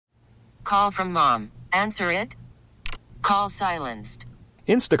Call from mom. Answer it. Call silenced.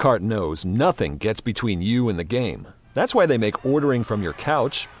 Instacart knows nothing gets between you and the game. That's why they make ordering from your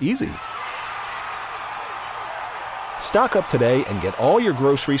couch easy. Stock up today and get all your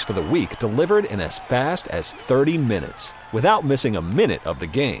groceries for the week delivered in as fast as 30 minutes without missing a minute of the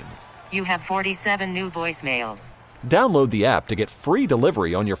game. You have 47 new voicemails. Download the app to get free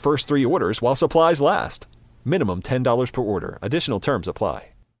delivery on your first 3 orders while supplies last. Minimum $10 per order. Additional terms apply.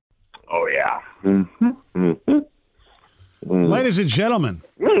 Oh, yeah. Mm-hmm. Mm-hmm. Ladies and gentlemen.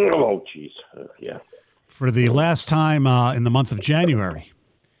 Oh, jeez. Yeah. For the last time in the month of January,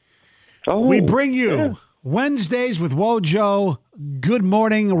 we bring you Wednesdays with Wojo. Good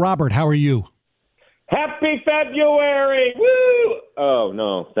morning, Robert. How are you? Happy February! Woo! Oh,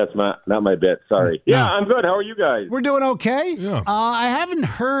 no, that's not my bit. Sorry. Yeah, I'm good. How are you guys? We're doing okay. Yeah. I haven't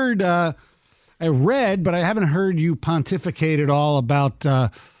heard, I read, but I haven't heard you pontificate at all about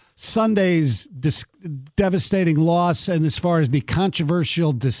Sunday's devastating loss, and as far as the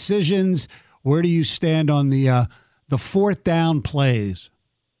controversial decisions, where do you stand on the fourth down plays?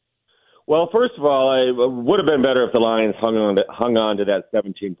 Well, first of all, it would have been better if the Lions hung on to that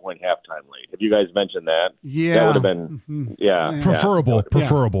 17-point halftime lead. Have you guys mentioned that? Yeah, that would have been preferable.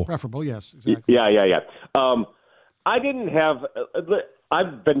 Yes, preferable. Yes, exactly. Yeah. I didn't have.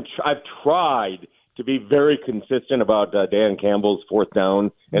 I've tried to be very consistent about Dan Campbell's fourth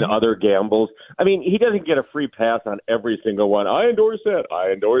down and other gambles. I mean, he doesn't get a free pass on every single one. I endorse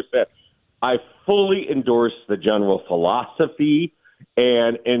that. I fully endorse the general philosophy.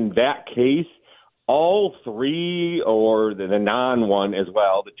 And in that case, all three, or the non-one as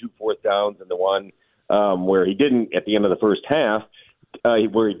well, the 2 fourth downs and the one where he didn't at the end of the first half,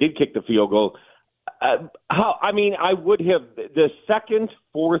 where he did kick the field goal. I would have the second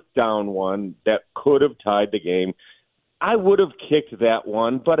fourth down one that could have tied the game. I would have kicked that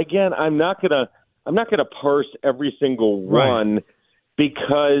one, but again, I'm not gonna parse every single one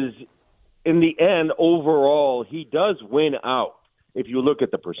because in the end, overall, he does win out. If you look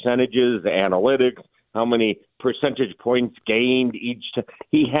at the percentages, the analytics, how many percentage points gained each time,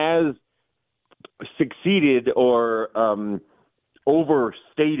 he has succeeded or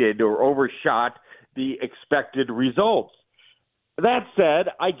overstated or overshot the expected results. That said,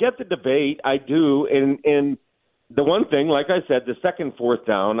 I get the debate. I do. And the one thing, like I said, the second fourth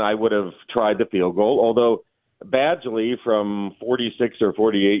down, I would have tried the field goal, although Badgley from 46 or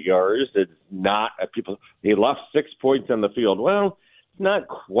 48 yards, it's not he left 6 points on the field. Well, it's not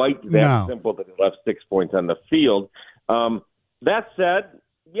quite that simple that he left 6 points on the field. That said,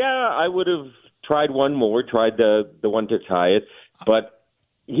 I would have tried one more, tried the one to tie it, but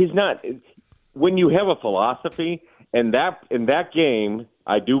he's not. When you have a philosophy, and that in that game,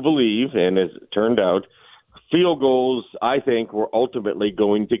 I do believe, and as it turned out, field goals, I think, were ultimately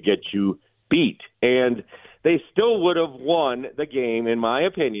going to get you beat. And they still would have won the game, in my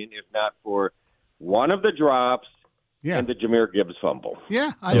opinion, if not for one of the drops and the Jahmyr Gibbs fumble.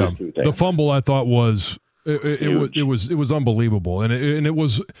 The fumble, I thought, was it was unbelievable, and it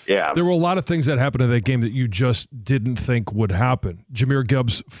was. Yeah. There were a lot of things that happened in that game that you just didn't think would happen. Jahmyr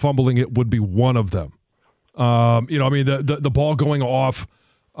Gibbs fumbling it would be one of them. The ball going off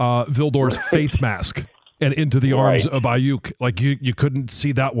Vildor's face mask and into the arms of Ayuk, like you couldn't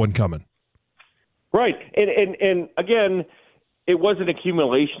see that one coming. Right. And again, it was an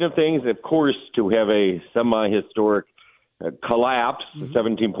accumulation of things. Of course, to have a semi-historic collapse, a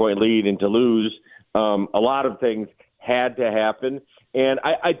 17-point lead, and to lose, a lot of things had to happen. And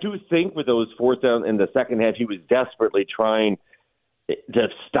I do think with those fourth down in the second half, he was desperately trying to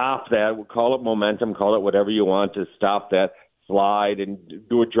stop that. We'll call it momentum, call it whatever you want, to stop that slide and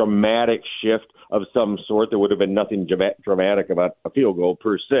do a dramatic shift of some sort. There would have been nothing dramatic about a field goal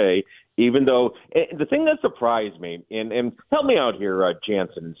per se, even though the thing that surprised me, and help me out here,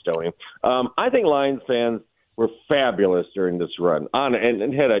 Jansen and Stoney, I think Lions fans were fabulous during this run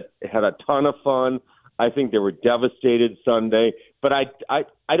and had a ton of fun. I think they were devastated Sunday, but I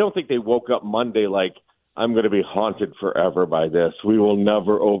don't think they woke up Monday like, I'm going to be haunted forever by this. We will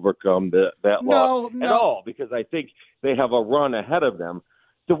never overcome that loss at all, because I think they have a run ahead of them.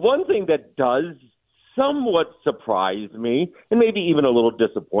 The one thing that does somewhat surprise me, and maybe even a little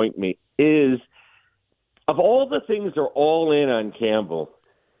disappoint me, is of all the things they're all in on Campbell,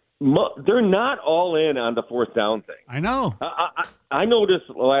 they're not all in on the fourth down thing. I know. I noticed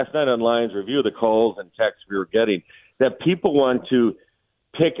last night on Lions Review, the calls and texts we were getting, that people want to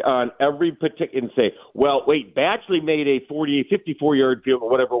pick on every particular and say, well, wait, Badgley made a 54-yard field goal,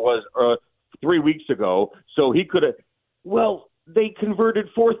 whatever it was, 3 weeks ago, so he could have. Well, they converted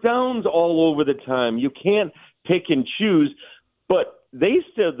fourth downs all over the time. You can't pick and choose. But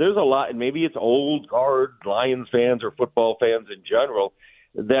there's a lot, and maybe it's old guard Lions fans or football fans in general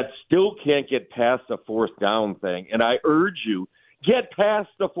that still can't get past the fourth down thing. And I urge you, get past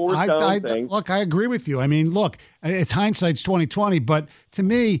the fourth down thing. Look, I agree with you. I mean, look, it's hindsight's 20/20, but to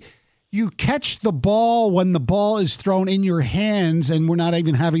me, you catch the ball when the ball is thrown in your hands, and we're not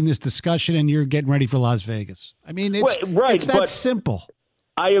even having this discussion, and you're getting ready for Las Vegas. I mean, it's that simple.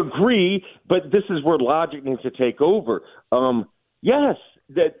 I agree, but this is where logic needs to take over. Yes,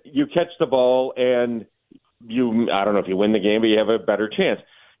 that you catch the ball and I don't know if you win the game, but you have a better chance.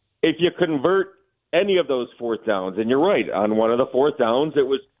 If you convert any of those fourth downs, and you're right, on one of the fourth downs,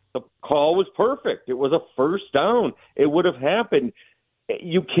 the call was perfect. It was a first down. It would have happened.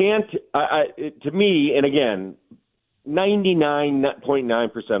 You can't, to me, and again,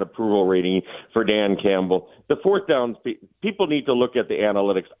 99.9% approval rating for Dan Campbell. The fourth downs, people need to look at the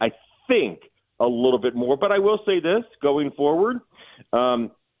analytics, I think, a little bit more. But I will say this, going forward,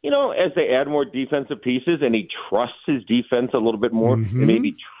 as they add more defensive pieces and he trusts his defense a little bit more, and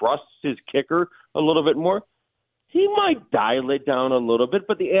maybe trusts his kicker a little bit more, he might dial it down a little bit.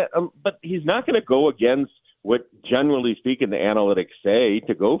 But he's not going to go against what, generally speaking, the analytics say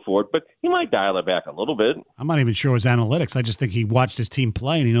to go for it, but he might dial it back a little bit. I'm not even sure it was analytics. I just think he watched his team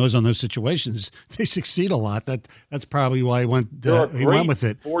play, and he knows on those situations they succeed a lot. That's probably why he went with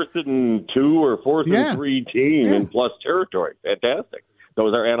it. 4th and 2 or 4th and 3 team in plus territory. Fantastic.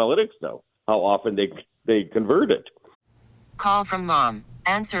 Those are analytics, though. How often they convert it. Call from mom.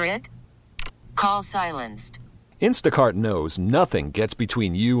 Answer it. Call silenced. Instacart knows nothing gets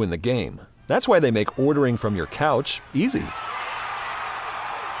between you and the game. That's why they make ordering from your couch easy.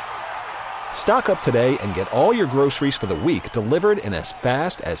 Stock up today and get all your groceries for the week delivered in as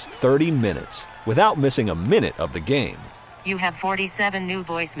fast as 30 minutes without missing a minute of the game. You have 47 new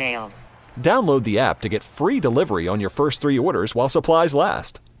voicemails. Download the app to get free delivery on your first 3 orders while supplies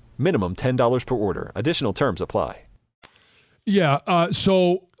last. Minimum $10 per order. Additional terms apply. Yeah,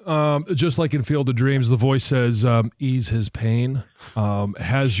 so just like in Field of Dreams, the voice says, ease his pain.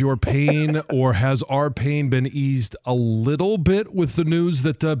 Has your pain or has our pain been eased a little bit with the news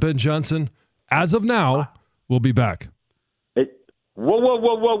that Ben Johnson, as of now, will be back?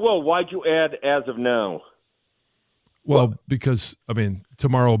 Whoa. Why'd you add as of now? Well, because,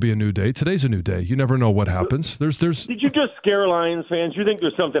 tomorrow will be a new day. Today's a new day. You never know what happens. There's. Did you just scare Lions fans? You think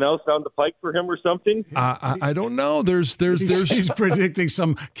there's something else down the pike for him or something? I don't know. He's predicting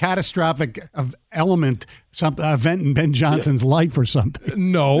some catastrophic event in Ben Johnson's life or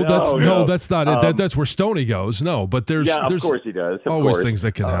something. No, that's not it. That's where Stoney goes. No, but there's of course he does. Always things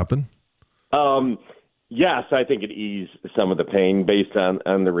that can happen. Yes, I think it eased some of the pain based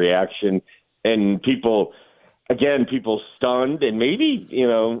on the reaction and people. Again, people stunned, and maybe,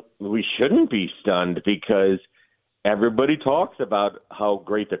 we shouldn't be stunned because everybody talks about how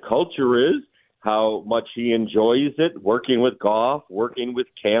great the culture is, how much he enjoys it, working with Goff, working with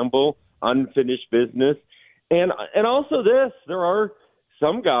Campbell, unfinished business. And also this, there are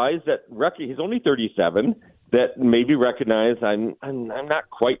some guys that he's only 37, that maybe recognize I'm not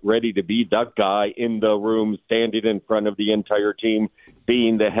quite ready to be that guy in the room, standing in front of the entire team,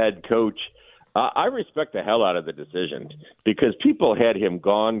 being the head coach. I respect the hell out of the decision because people had him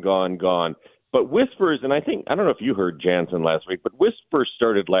gone. But whispers, and I don't know if you heard Jansen last week, but whispers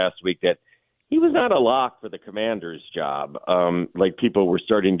started last week that he was not a lock for the Commander's job, like people were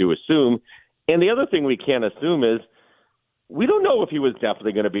starting to assume. And the other thing we can't assume is we don't know if he was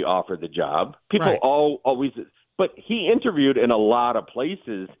definitely going to be offered the job. People always, but he interviewed in a lot of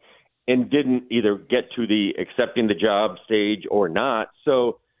places and didn't either get to the accepting the job stage or not.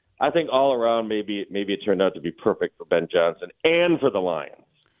 So I think all around, maybe it turned out to be perfect for Ben Johnson and for the Lions.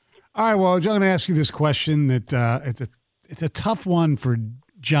 All right, well, I'm going to ask you this question that it's a tough one for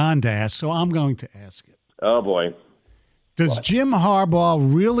John to ask, so I'm going to ask it. Oh, boy. Does Jim Harbaugh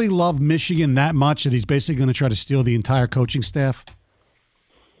really love Michigan that much that he's basically going to try to steal the entire coaching staff?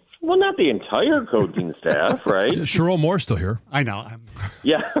 Well, not the entire coaching staff, right? Sherrone Moore's still here. I know.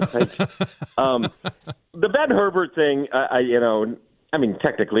 Yeah. The Ben Herbert thing,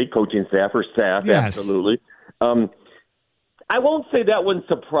 technically, coaching staff or staff, yes. Absolutely. I won't say that one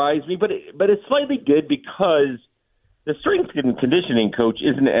surprised me, but it slightly did because the strength and conditioning coach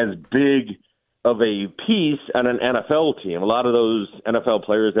isn't as big of a piece on an NFL team. A lot of those NFL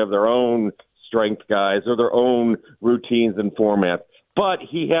players have their own strength guys or their own routines and formats. But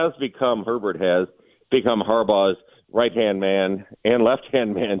Herbert has become Harbaugh's right-hand man and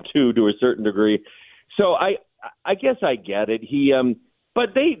left-hand man, too, to a certain degree. So I guess I get it.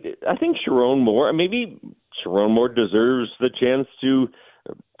 I think Sherrone Moore deserves the chance to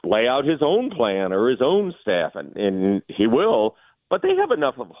lay out his own plan or his own staff, and he will. but they have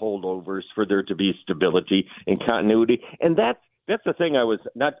enough of holdovers for there to be stability and continuity. And that's the thing I was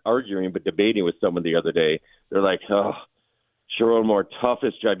not arguing, but debating with someone the other day. They're like, oh, Sharon Moore,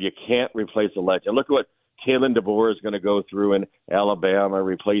 toughest job. You can't replace a legend. Look at what Kalen DeBoer is going to go through in Alabama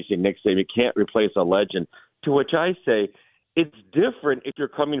replacing Nick Saban. You can't replace a legend. To which I say, it's different if you're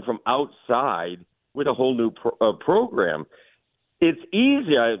coming from outside with a whole new program. It's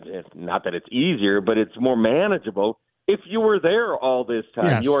easier, not that it's easier, but it's more manageable if you were there all this time.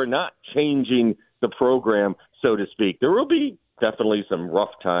 Yes. You are not changing the program, so to speak. There will be definitely some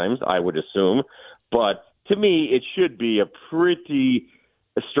rough times, I would assume, but to me, it should be a pretty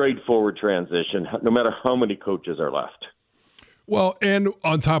straightforward transition, no matter how many coaches are left. Well, and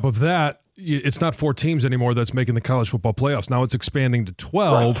on top of that, it's not 4 teams anymore that's making the college football playoffs. Now it's expanding to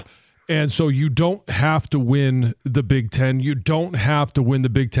 12. Right. And so you don't have to win the Big Ten. You don't have to win the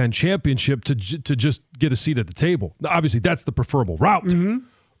Big Ten championship to just get a seat at the table. Obviously, that's the preferable route. Mm-hmm.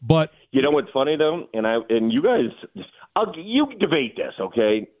 But you know what's funny though, and you guys, you debate this,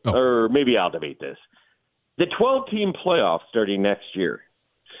 okay? Oh. Or maybe I'll debate this. The 12-team playoff starting next year,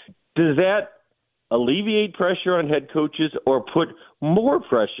 does that alleviate pressure on head coaches or put more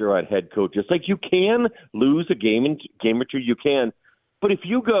pressure on head coaches? Like, you can lose a game or two, you can. But if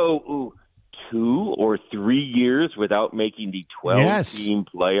you go 2 or 3 years without making the 12-team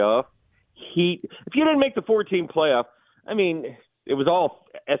playoff, if you didn't make the 4-team playoff, I mean, it was all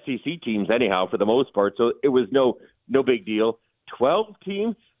SEC teams anyhow for the most part, so it was no big deal.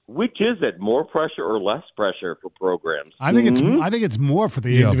 12-team, which is it, more pressure or less pressure for programs? I think it's more for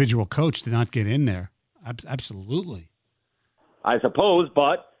the individual coach to not get in there. Absolutely. I suppose,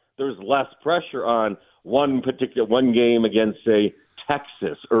 but there's less pressure on one game against, say,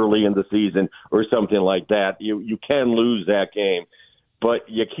 Texas early in the season or something like that. You can lose that game, but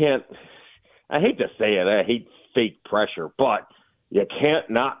you can't. I hate to say it. I hate fake pressure, but you can't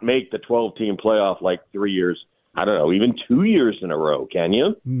not make the 12-team playoff like 3 years. I don't know, even 2 years in a row, can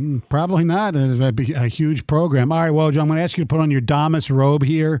you? Probably not. It'd be a huge program. All right, Wojo, I'm going to ask you to put on your Damas robe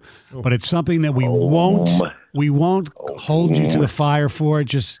here, but it's something that we won't hold you to the fire for.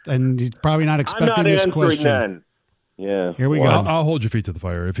 And you're probably not expecting this question. None. Yeah. Here we go. I'll hold your feet to the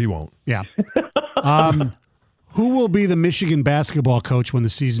fire if he won't. Yeah. Who will be the Michigan basketball coach when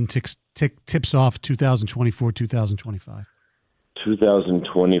the season tips off 2024, 2025?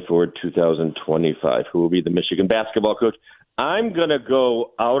 2024, 2025. Who will be the Michigan basketball coach? I'm going to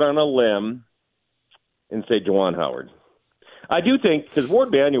go out on a limb and say Juwan Howard. I do think, because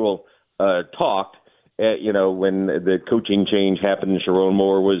Ward Manuel talked, when the coaching change happened and Sharon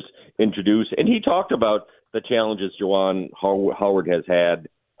Moore was introduced, and he talked about the challenges Juwan Howard has had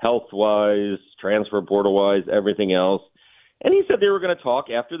health-wise, transfer portal-wise, everything else. And he said they were going to talk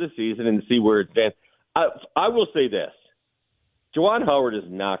after the season and see where it stands. I will say this. Juwan Howard is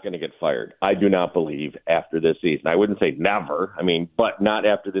not going to get fired, I do not believe, after this season. I wouldn't say never, but not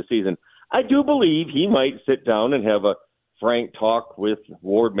after this season. I do believe he might sit down and have a frank talk with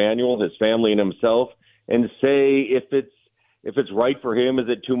Ward Manuel, his family, and himself, and say if it's right for him, is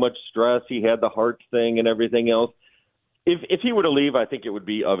it too much stress? He had the heart thing and everything else. If he were to leave, I think it would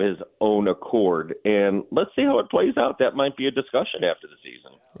be of his own accord. And let's see how it plays out. That might be a discussion after the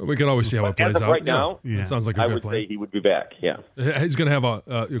season. We can always see how it plays out. Right now, it sounds like a good plan. I would say he would be back, yeah. He's going to have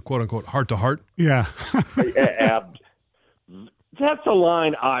a quote-unquote heart-to-heart? Yeah. That's a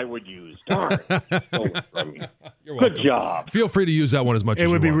line I would use. Darn. Good job. Feel free to use that one as much as you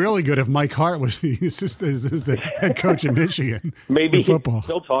want. It would be really good if Mike Hart was the head coach in Michigan. Maybe football.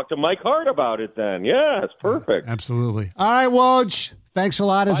 He'll talk to Mike Hart about it then. Yeah, it's perfect. Absolutely. All right, Woj. Thanks a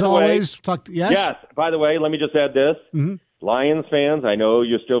lot as always. Yes. By the way, let me just add this. Mm-hmm. Lions fans, I know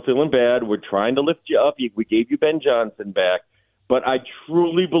you're still feeling bad. We're trying to lift you up. We gave you Ben Johnson back. But I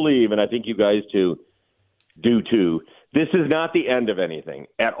truly believe, and I think you guys do too, this is not the end of anything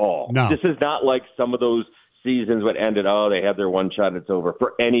at all. No. This is not like some of those seasons that ended, they had their one shot and it's over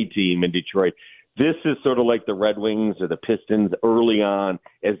for any team in Detroit. This is sort of like the Red Wings or the Pistons early on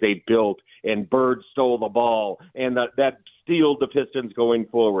as they built, and Bird stole the ball, and that steeled the Pistons going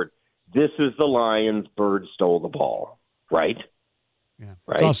forward. This is the Lions. Bird stole the ball, right? Yeah.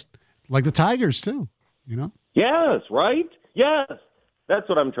 Right? It's like the Tigers, too, Yes, right? Yes. That's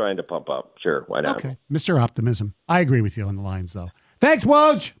what I'm trying to pump up. Sure, why not? Okay. Mr. Optimism. I agree with you on the Lions, though. Thanks,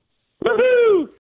 Woj. Woo-hoo!